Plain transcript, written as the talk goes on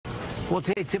Well,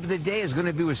 today's tip of the day is going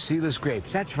to be with Seedless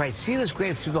Grapes. That's right, Seedless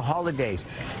Grapes through the holidays.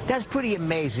 That's pretty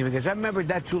amazing because I remember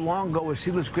not too long ago with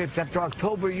Seedless Grapes after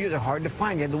October, they're hard to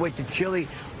find. You had to wait to Chile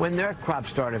when their crop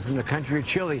started from the country of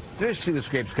Chile. Their Seedless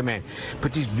Grapes come in.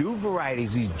 But these new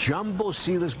varieties, these jumbo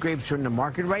Seedless Grapes are in the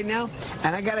market right now.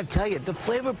 And I got to tell you, the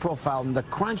flavor profile and the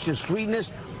crunch, the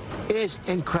sweetness is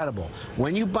incredible.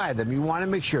 When you buy them, you want to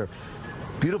make sure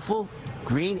beautiful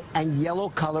green and yellow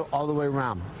color all the way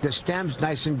around. The stem's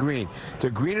nice and green. The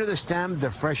greener the stem,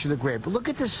 the fresher the grape. But look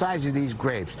at the size of these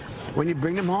grapes. When you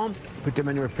bring them home, put them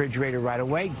in the refrigerator right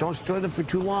away. Don't store them for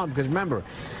too long because remember,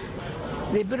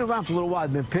 they've been around for a little while.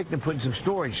 They've been picked and put in some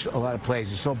storage a lot of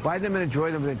places. So buy them and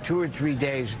enjoy them within 2 or 3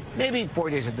 days, maybe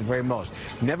 4 days at the very most.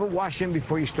 Never wash them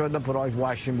before you store them, but always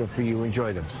wash them before you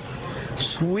enjoy them.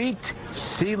 Sweet,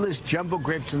 seedless jumbo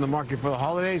grapes in the market for the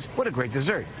holidays. What a great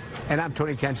dessert. And I'm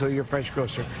Tony Tantillo, your fresh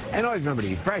grocer. And always remember to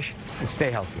eat fresh and stay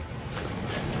healthy.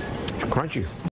 It's crunchy.